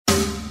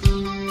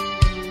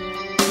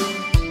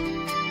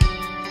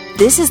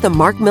This is the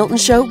Mark Milton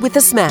Show with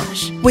The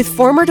Smash, with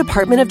former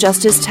Department of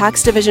Justice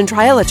Tax Division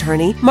trial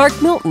attorney Mark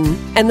Milton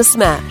and The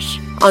Smash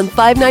on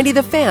 590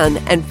 The Fan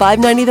and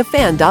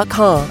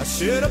 590thefan.com. I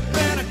should have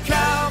been a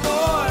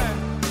cowboy.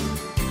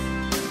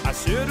 I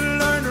should have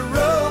learned to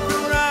rope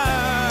and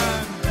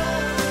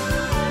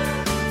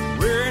ride.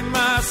 Wearing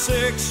my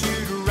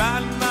six-shooter,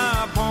 riding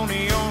my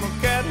pony on a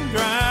cat and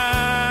drive.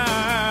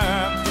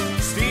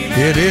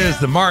 It is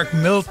the Mark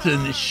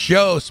Milton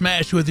Show.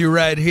 Smash with you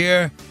right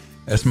here.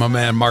 That's my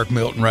man Mark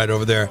Milton right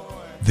over there.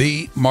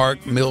 The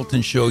Mark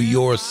Milton Show,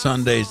 your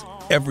Sundays,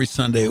 every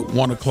Sunday at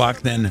 1 o'clock.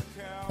 Then,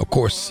 of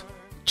course,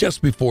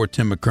 just before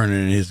Tim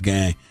McKernan and his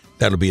gang,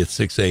 that'll be at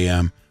 6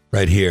 a.m.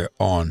 right here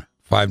on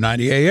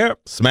 590 AM.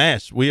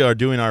 Smash. We are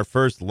doing our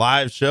first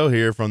live show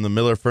here from the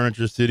Miller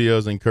Furniture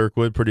Studios in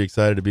Kirkwood. Pretty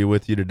excited to be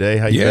with you today.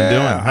 How you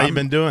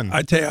been doing?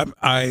 I tell you,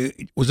 I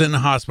was in the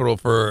hospital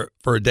for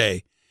a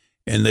day,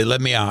 and they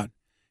let me out.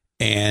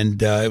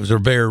 And it was a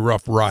very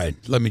rough ride.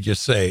 Let me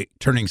just say,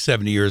 turning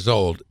 70 years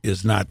old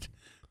is not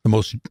the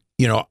most,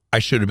 I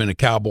should have been a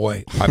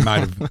cowboy. I might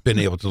have been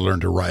able to learn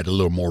to ride a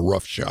little more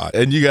roughshod.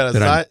 And you got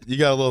a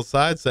little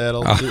side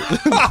saddle. We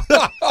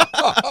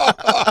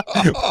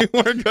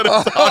weren't going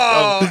to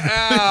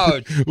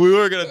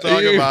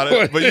talk about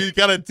it, but you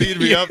kind of teed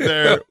me up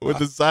there with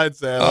the side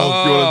saddle.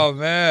 Oh,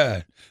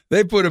 man.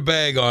 They put a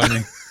bag on me,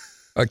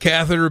 a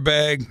catheter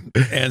bag.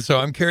 And so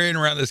I'm carrying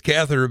around this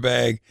catheter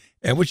bag.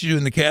 And what you do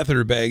in the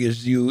catheter bag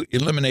is you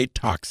eliminate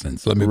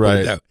toxins. Let me put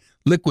it that way.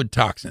 Liquid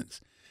toxins.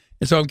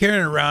 And so I'm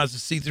carrying it around as a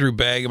see-through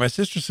bag. And my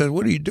sister said,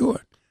 "What are you doing?"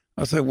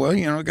 I said, "Well,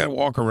 I got to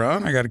walk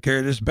around. I got to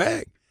carry this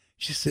bag."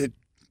 She said,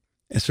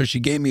 and so she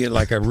gave me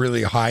like a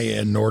really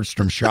high-end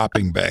Nordstrom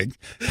shopping bag.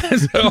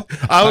 So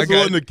I was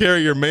willing to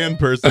carry your man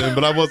person,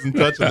 but I wasn't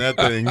touching that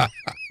thing.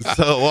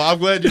 So, I'm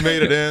glad you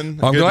made it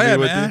in. I'm glad,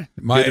 man.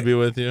 Good to be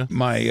with you.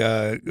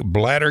 My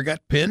bladder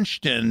got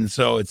pinched, and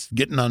so it's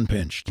getting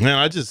unpinched. Man,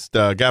 I just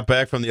got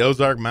back from the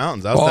Ozark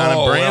Mountains. I was down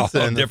in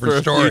Branson for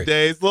a few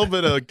days. A little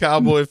bit of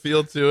cowboy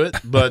feel to it,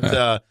 but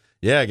I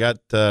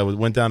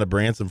went down to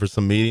Branson for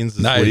some meetings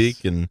this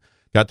week and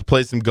got to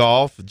play some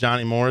golf at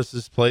Johnny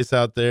Morris's place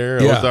out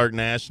there, Ozark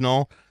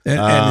National.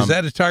 And is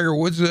that a Tiger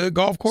Woods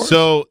golf course?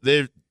 So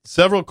there's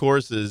several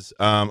courses.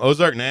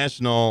 Ozark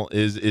National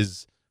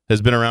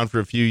has been around for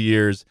a few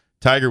years.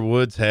 Tiger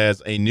Woods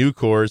has a new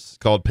course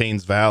called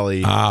Paynes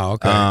Valley.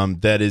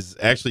 That is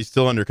actually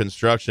still under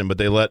construction,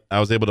 but I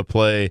was able to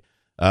play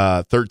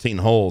 13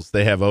 holes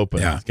they have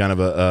open. It's kind of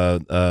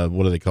a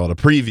what do they call it? A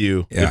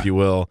preview, if you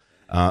will.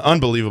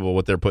 Unbelievable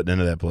what they're putting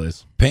into that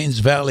place.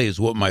 Paynes Valley is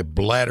what my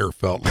bladder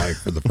felt like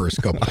for the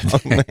first couple of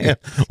days. Man.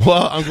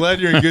 Well, I'm glad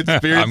you're in good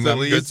spirits. I'm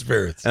in good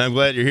spirits. And I'm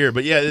glad you're here.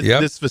 But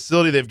this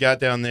facility they've got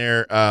down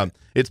there,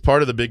 it's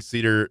part of the Big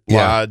Cedar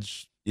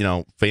Lodge,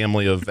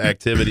 family of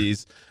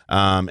activities.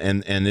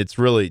 And it's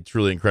really,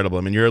 truly incredible.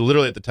 I mean, you're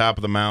literally at the top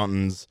of the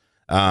mountains.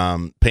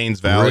 Paynes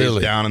Valley is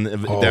down in the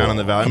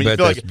valley. I mean, you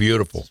feel that's like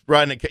beautiful.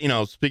 Riding,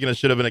 speaking of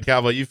should have been a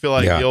cowboy, you feel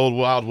like the old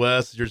Wild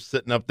West. You're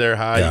sitting up there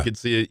high. You could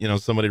see,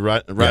 somebody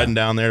riding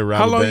down there.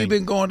 How long have you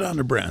been going down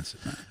to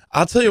Branson?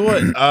 I'll tell you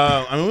what.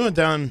 We went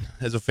down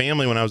as a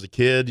family when I was a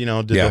kid.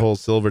 Did the whole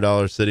Silver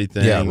Dollar City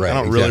thing. I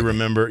don't really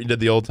remember. You did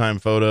the old time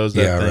photos.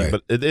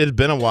 But it had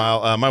been a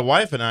while. My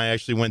wife and I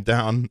actually went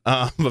down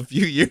a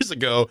few years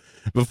ago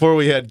before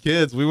we had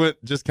kids. We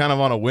went just kind of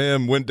on a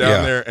whim. Went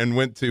down there and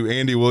went to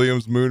Andy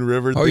Williams' Moon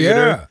River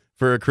Theater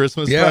for a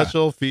Christmas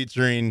special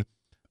featuring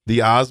the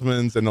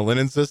Osmonds and the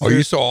Lennon sisters. Oh,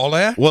 you saw all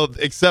that? Well,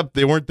 except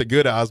they weren't the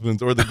good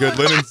Osmonds or the good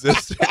Lennon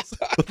sisters.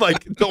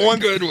 Like the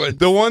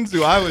ones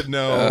who I would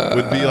know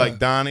would be like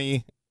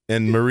Donnie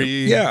and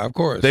Marie. Yeah, of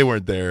course. They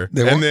weren't there.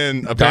 And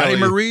then Donnie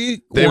and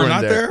Marie were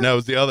not there? No, it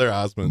was the other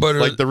Osmonds. But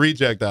like the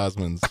reject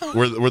Osmonds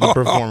were the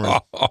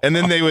performers. And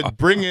then they would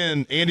bring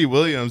in Andy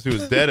Williams, who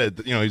was dead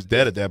he's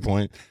dead at that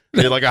point.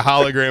 They had like a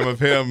hologram of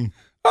him.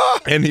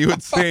 And he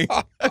would sing.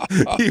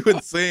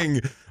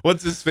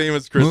 What's his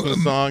famous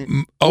Christmas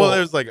song? Well,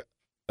 there's like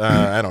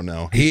I don't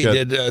know. He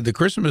did the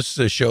Christmas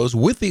shows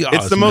with the Osmonds.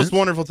 It's the most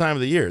wonderful time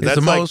of the year. That's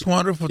the most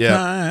wonderful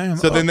time.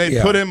 So then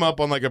they put him up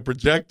on like a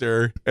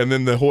projector, and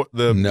then the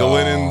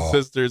Lennon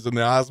sisters and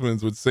the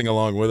Osmonds would sing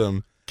along with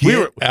him.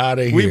 Out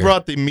of here. We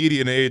brought the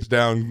median age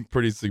down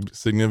pretty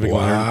significantly.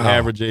 Wow.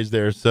 Average age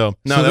there. So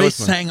they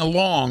sang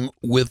along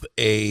with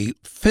a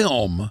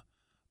film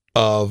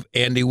of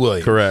Andy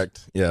Williams.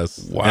 Correct. Yes.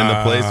 Wow. And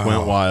the place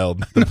went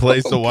wild. The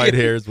place of white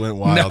hairs went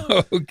wild.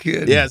 No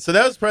kidding. Yeah. So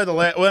that was probably the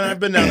last. Well, I've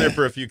been down there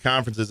for a few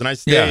conferences, and I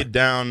stayed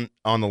down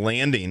on the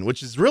Landing,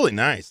 which is really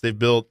nice. They've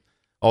built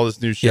all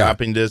this new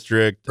shopping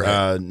district,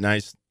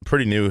 nice,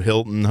 pretty new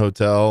Hilton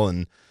hotel,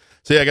 and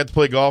so I got to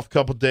play golf a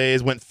couple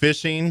days. Went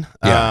fishing.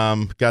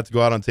 Got to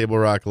go out on Table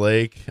Rock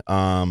Lake.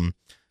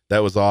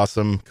 That was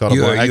awesome. Are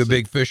you a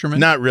big fisherman?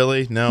 Not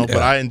really, no. But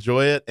I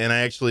enjoy it, and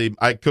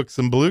I cooked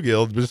some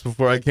bluegill just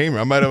before I came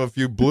here. I might have a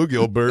few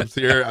bluegill burps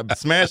here.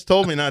 Smash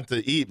told me not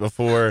to eat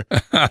before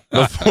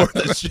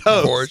the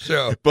show. Before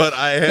show. But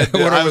I had.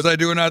 What was I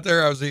doing out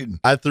there? I was eating.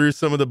 I threw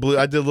some of the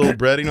I did a little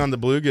breading on the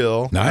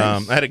bluegill.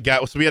 Nice. I had a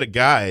guy. So we had a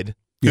guide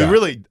Who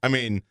really, I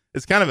mean,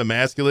 it's kind of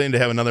emasculating to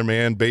have another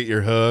man bait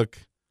your hook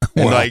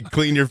and like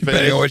clean your fish.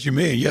 Depending on what you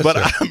mean, yes. But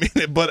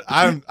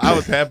sir. I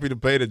was happy to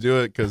pay to do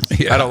it because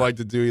I don't like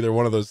to do either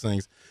one of those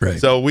things. Right.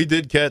 So we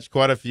did catch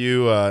quite a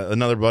few.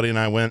 Another buddy and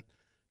I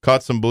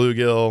caught some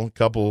bluegill, a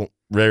couple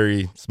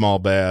very small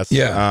bass.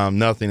 Yeah.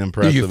 Nothing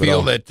impressive. Do you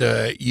feel at all.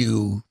 that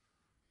you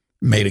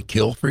made a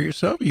kill for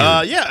yourself?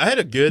 Yeah, I had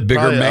a good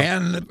bigger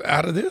man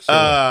out of this.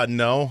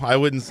 No, I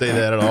wouldn't say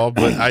that at all.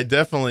 But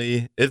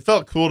it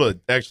felt cool to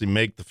actually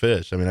make the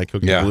fish. I mean, I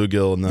cooked the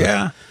bluegill in the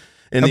air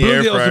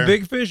fryer. Bluegill's a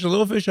big fish, a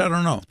little fish. I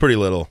don't know. It's pretty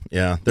little.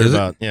 Yeah,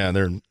 they're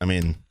I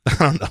mean, I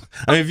don't know.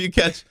 I mean, if you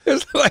catch,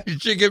 it's like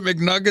chicken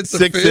McNuggets,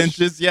 6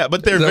 inches. Yeah,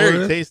 but they're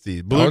very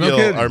tasty.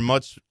 Bluegill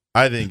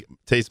are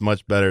taste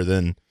much better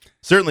than.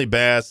 Certainly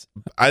bass.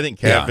 I think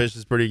catfish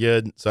is pretty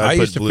good. So I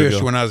used to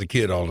fish when I was a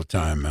kid all the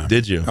time, man.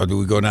 Did you?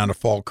 We go down to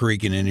Fall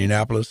Creek in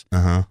Indianapolis,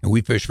 and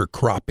we fish for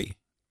crappie.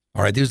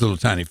 All right, these little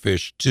tiny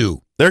fish,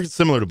 too. They're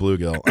similar to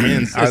bluegill. I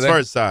mean, as far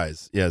as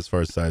size. Yeah, as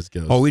far as size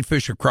goes. Oh, we'd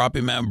fish for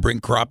crappie, man. Bring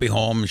crappie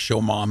home and show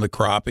Mom the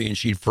crappie, and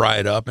she'd fry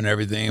it up and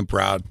everything. And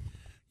proud,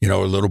 a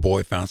little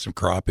boy found some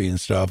crappie and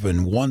stuff.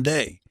 And one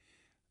day,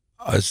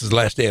 this is the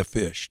last day I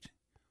fished.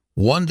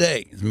 One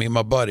day, it's me and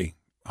my buddy.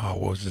 Oh,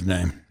 what was his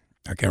name?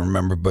 I can't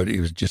remember, but he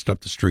was just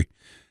up the street.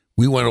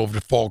 We went over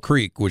to Fall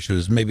Creek, which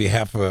was maybe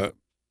half of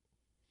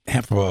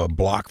a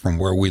block from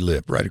where we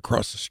lived, right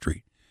across the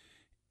street.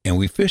 And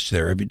we fished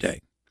there every day.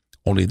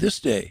 Only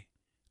this day,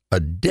 a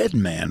dead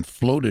man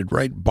floated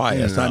right by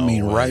us.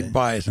 Right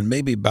by us. And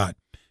maybe about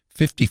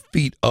 50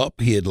 feet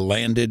up, he had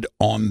landed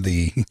on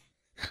the,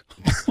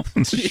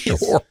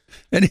 shore.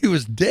 And he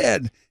was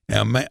dead.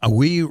 And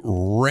we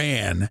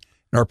ran.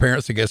 And our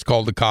parents, I guess,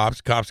 called the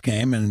cops. Cops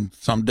came, and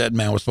some dead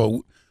man was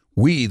floating.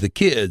 We, the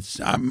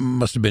kids, I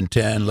must have been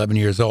 10, 11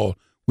 years old.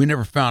 We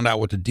never found out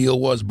what the deal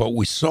was, but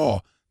we saw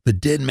the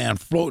dead man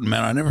floating,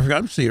 man. I never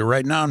forgot to see it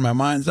right now in my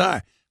mind's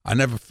eye. I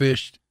never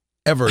fished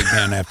ever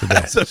again after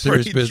that. That's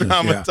serious business.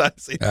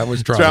 Traumatizing. Yeah. That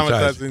was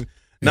traumatizing.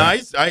 No,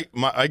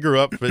 I grew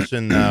up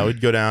fishing.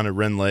 We'd go down to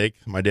Wren Lake.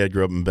 My dad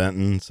grew up in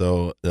Benton,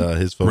 so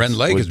his folks Wren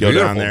Lake would is go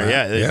beautiful, down there.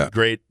 Man. Yeah,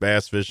 great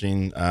bass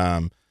fishing.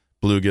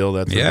 Bluegill,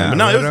 that's yeah. But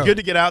no, it was good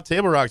to get out.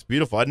 Table Rock's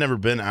beautiful. I'd never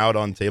been out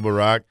on Table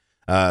Rock.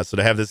 So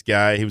to have this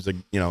guy, he was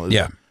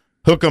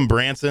Hook'em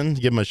Branson,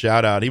 give him a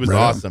shout out. He was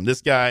awesome.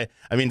 This guy,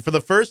 I mean, for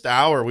the first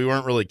hour, we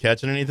weren't really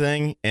catching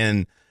anything.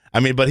 And I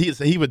mean, but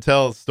he would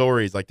tell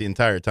stories like the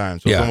entire time.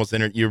 So it's almost,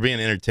 you're being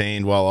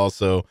entertained while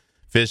also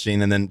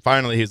fishing. And then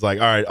finally he's like,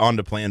 all right, on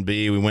to plan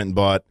B. We went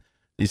and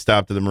he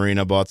stopped at the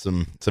marina, bought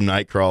some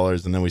night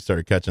crawlers, and then we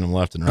started catching them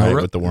left and right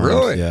with the worms.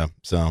 Really? Yeah.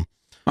 So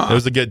it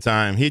was a good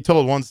time. He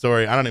told one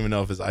story. I don't even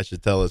know if I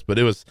should tell this, but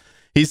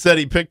he said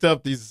he picked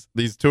up these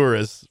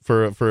tourists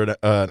for an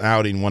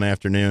outing one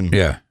afternoon.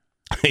 Yeah.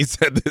 He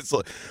said this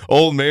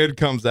old man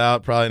comes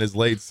out, probably in his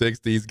late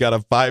 60s, got a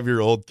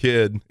 5-year-old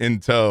kid in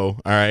tow,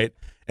 all right?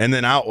 And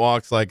then out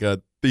walks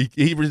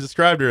he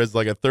described her as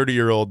like a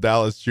 30-year-old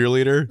Dallas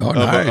cheerleader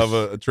of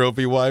a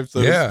trophy wife,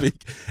 so to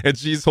speak. And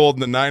she's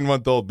holding a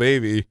 9-month-old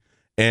baby,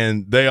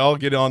 and they all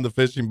get on the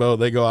fishing boat.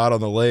 They go out on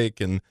the lake,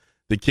 and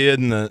the kid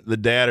and the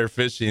dad are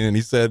fishing, and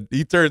he said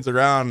he turns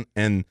around,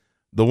 and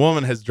the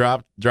woman has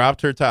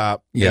dropped her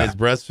top and is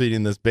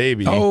breastfeeding this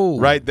baby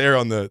right there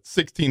on the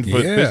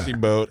 16-foot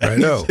fishing boat.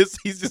 And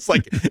he's just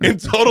like in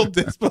total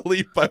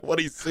disbelief by what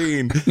he's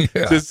seen.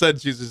 Just said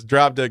she's just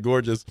drop dead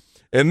gorgeous.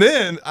 And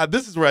then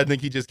this is where I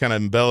think he just kind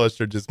of embellished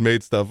or just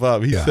made stuff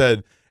up. He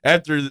said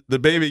after the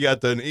baby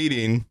got done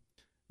eating,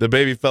 the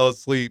baby fell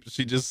asleep.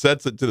 She just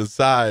sets it to the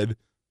side,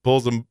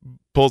 pulls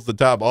the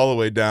top all the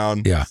way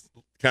down. Yeah.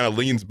 Kind of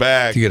leans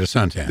back to get a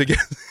suntan.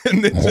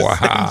 And then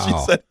she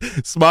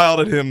said,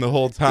 smiled at him the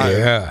whole time.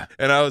 Yeah.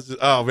 And I was just,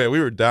 oh man, we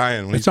were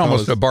dying. It's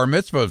almost a bar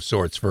mitzvah of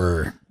sorts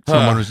for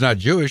someone who's not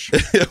Jewish.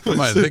 Am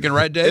I thinking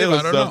right, Dave?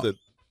 I don't know.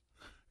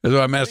 That's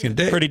what I'm asking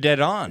Dave. Pretty dead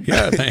on.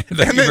 Yeah, thank you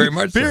very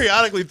much.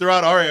 Periodically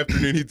throughout our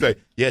afternoon, he'd say,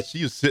 yeah,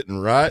 she was sitting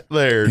right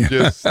there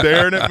just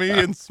staring at me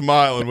and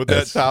smiling with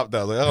that top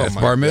down. Like, that's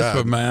bar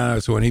mitzvah, man.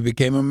 That's when he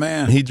became a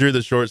man. He drew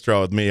the short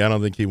straw with me. I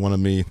don't think he wanted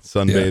me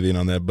sunbathing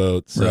on that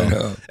boat.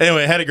 So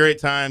anyway, had a great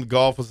time.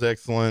 Golf was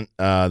excellent.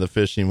 The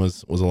fishing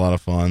was a lot of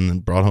fun,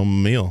 and brought home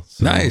a meal.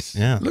 So, nice.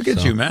 Yeah. Look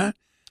at you, man.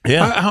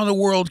 Yeah. How in the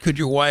world could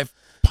your wife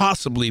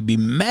possibly be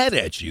mad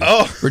at you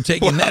for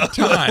taking that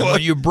time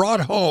when you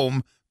brought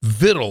home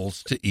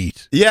victuals to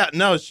eat? Yeah,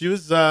 no, she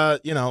was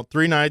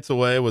 3 nights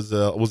away was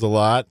a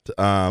lot. Is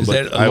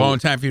that a long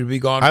time for you to be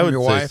gone from your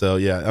wife? I would say so,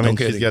 yeah. I mean,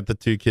 she's got the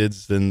 2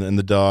 kids and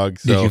the dog.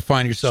 So did you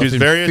find yourself in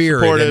very fear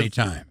supportive, at any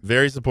time?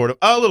 Very supportive.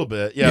 A little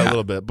bit, a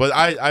little bit. But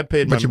I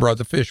paid But you brought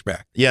the fish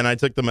back. Yeah, and I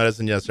took the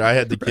medicine yesterday. I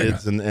had the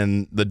kids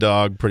and the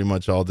dog pretty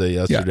much all day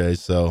yesterday,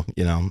 so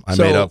I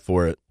made up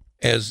for it.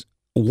 As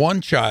one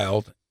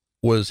child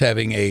was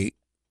having a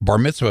bar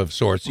mitzvah of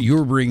sorts, you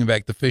were bringing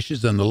back the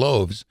fishes and the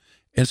loaves.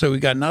 And so we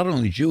got not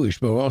only Jewish,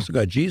 but we also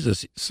got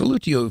Jesus.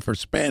 Salute to you for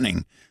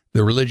spanning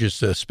the religious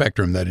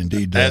spectrum that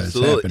indeed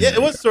absolutely. Yeah,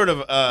 it was sort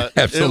of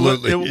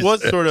absolutely. It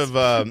was sort of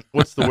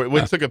what's the word?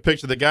 We took a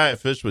picture. The guy at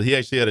Fishwood, he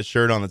actually had a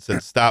shirt on that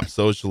said "Stop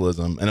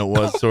Socialism," and it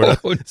was sort of,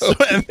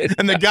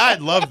 and the guy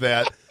loved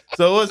that.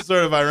 So it was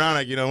sort of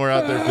ironic, we're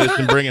out there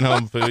fishing, bringing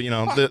home food.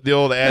 The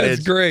old adage: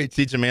 that's great.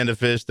 Teach a man to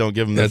fish, don't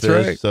give him the that's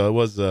fish. Right. So it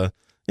was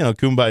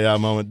kumbaya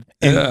moment.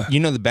 And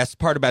the best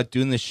part about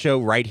doing this show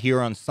right here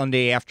on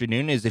Sunday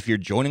afternoon is if you're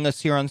joining us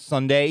here on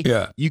Sunday,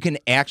 you can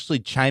actually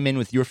chime in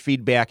with your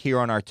feedback here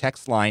on our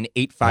text line,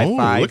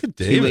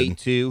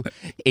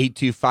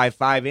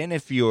 855-282-8255. And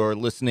if you're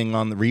listening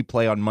on the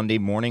replay on Monday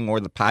morning or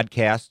the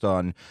podcast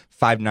on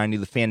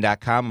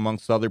 590thefan.com,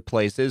 amongst other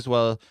places,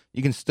 well,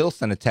 you can still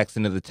send a text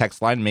into the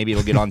text line. Maybe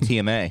it'll get on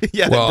TMA.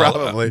 Yeah, well,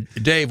 probably.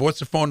 Dave, what's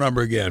the phone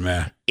number again,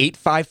 man?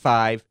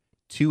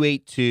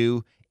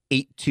 855-282-8255.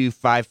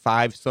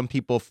 8255. Some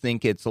people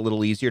think it's a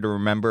little easier to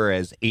remember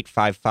as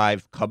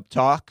 855 Cub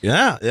Talk.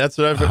 Yeah, that's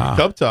what I've heard.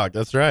 Cub Talk,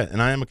 that's right.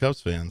 And I am a Cubs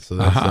fan, so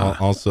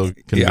that's also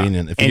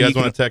convenient. If you guys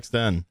want to text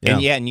in.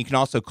 And you can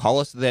also call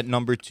us at that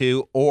number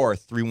too, or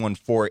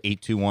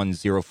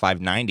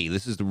 314-821-0590.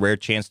 This is the rare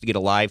chance to get a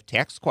live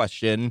text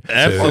question.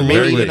 Absolutely. Or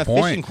maybe even a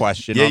fishing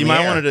question. Yeah, you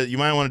might want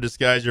to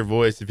disguise your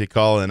voice if you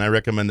call in. I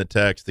recommend the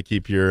text to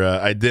keep your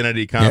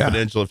identity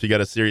confidential if you got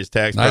a serious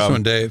tax problem. Nice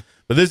one, Dave.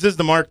 But this is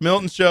the Mark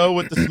Milton Show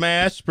with the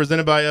Smash,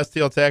 presented by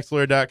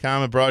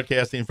STLTaxLawyer.com and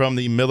broadcasting from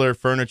the Miller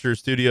Furniture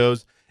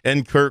Studios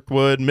in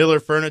Kirkwood.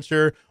 Miller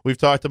Furniture, we've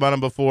talked about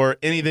them before.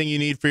 Anything you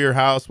need for your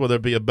house, whether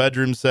it be a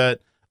bedroom set,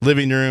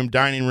 living room,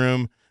 dining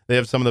room, they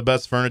have some of the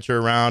best furniture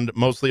around,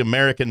 mostly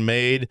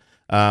American-made.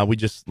 We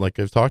just, like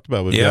I've talked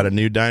about, we've got a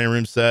new dining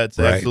room set. It's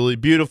absolutely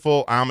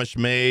beautiful,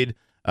 Amish-made.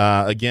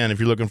 Again, if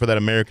you're looking for that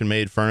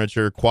American-made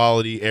furniture,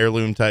 quality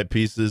heirloom-type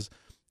pieces,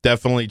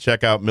 definitely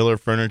check out Miller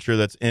Furniture.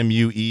 That's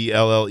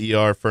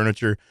MUELLER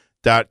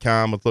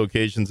Furniture.com with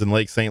locations in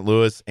Lake St.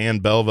 Louis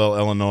and Belleville,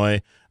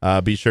 Illinois.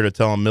 Be sure to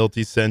tell them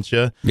Milty sent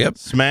you. Yep.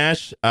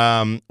 Smash.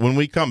 When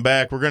we come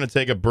back, we're going to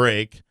take a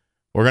break.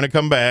 We're going to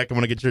come back. I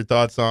want to get your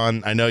thoughts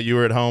on, I know you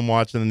were at home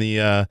watching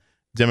the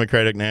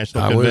Democratic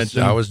National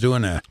Convention. I was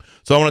doing that.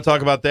 So I want to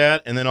talk about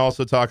that and then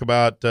also talk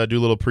about, do a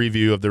little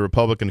preview of the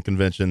Republican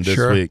convention this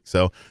week.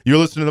 So you're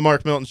listening to the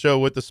Mark Milton Show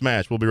with the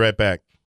Smash. We'll be right back.